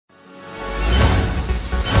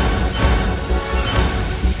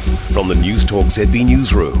From the Newstalk ZB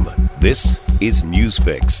Newsroom, this is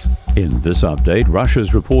Newsfix. In this update,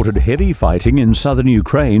 Russia's reported heavy fighting in southern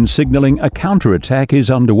Ukraine, signalling a counterattack is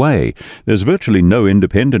underway. There's virtually no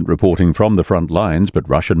independent reporting from the front lines, but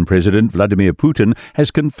Russian President Vladimir Putin has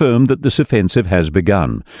confirmed that this offensive has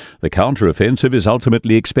begun. The counteroffensive is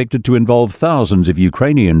ultimately expected to involve thousands of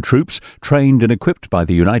Ukrainian troops trained and equipped by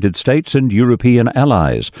the United States and European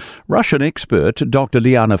allies. Russian expert Dr.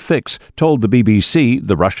 Liana Fix told the BBC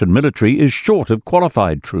the Russian military is short of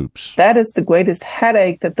qualified troops. That is the greatest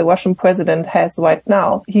headache that the Russian president has right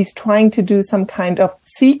now. He's trying to do some kind of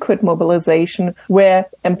secret mobilization where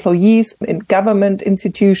employees in government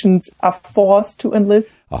institutions are forced to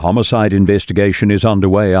enlist. A homicide investigation is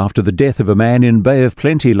underway after the death of a man in Bay of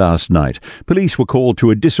Plenty last night. Police were called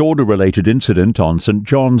to a disorder-related incident on St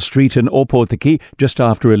John Street in Opotiki just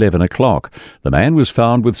after 11 o'clock. The man was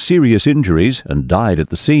found with serious injuries and died at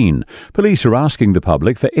the scene. Police are asking the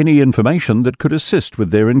public for any information that could assist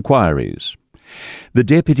with their inquiries. The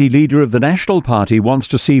deputy leader of the National Party wants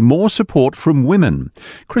to see more support from women.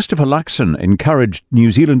 Christopher Luxon encouraged New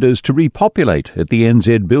Zealanders to repopulate at the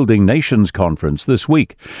NZ Building Nations Conference this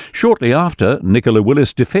week. Shortly after, Nicola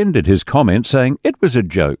Willis defended his comment, saying it was a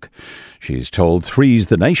joke. She's told Three's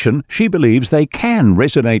the Nation she believes they can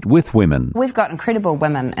resonate with women. We've got incredible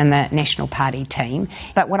women in the National Party team,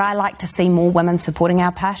 but would I like to see more women supporting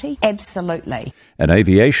our party? Absolutely. An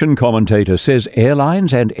aviation commentator says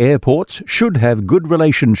airlines and airports should have good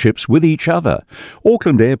relationships with each other.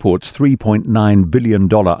 Auckland Airport's $3.9 billion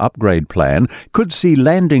upgrade plan could see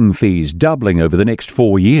landing fees doubling over the next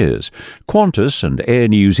 4 years. Qantas and Air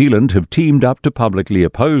New Zealand have teamed up to publicly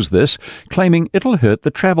oppose this, claiming it'll hurt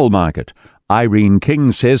the travel market. Irene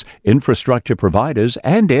King says infrastructure providers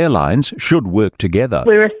and airlines should work together.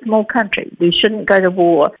 We're a small country. We shouldn't go to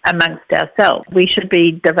war amongst ourselves. We should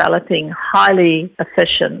be developing highly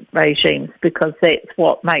efficient regimes because that's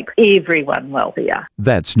what makes everyone wealthier.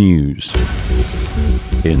 That's news.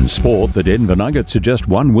 In sport, the Denver Nuggets are just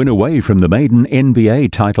one win away from the maiden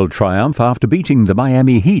NBA title triumph after beating the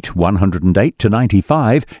Miami Heat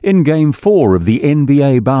 108-95 in Game 4 of the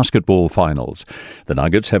NBA basketball finals. The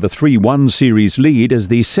Nuggets have a 3-1 series lead as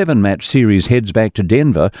the 7-match series heads back to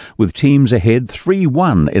Denver, with teams ahead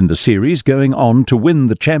 3-1 in the series, going on to win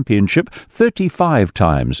the championship 35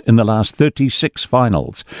 times in the last 36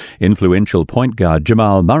 finals. Influential point guard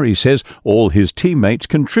Jamal Murray says all his teammates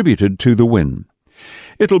contributed to the win.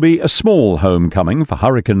 It'll be a small homecoming for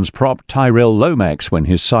Hurricanes prop Tyrell Lomax when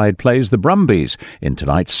his side plays the Brumbies in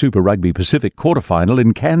tonight's Super Rugby Pacific quarterfinal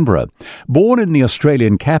in Canberra. Born in the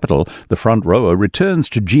Australian capital, the front rower returns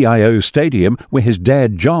to GIO Stadium where his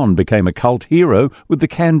dad John became a cult hero with the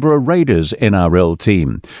Canberra Raiders NRL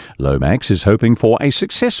team. Lomax is hoping for a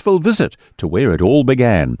successful visit to where it all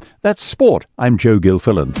began. That's sport. I'm Joe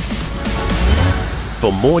Gilfillan.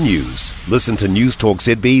 For more news, listen to Newstalk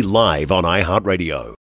ZB live on iHeartRadio.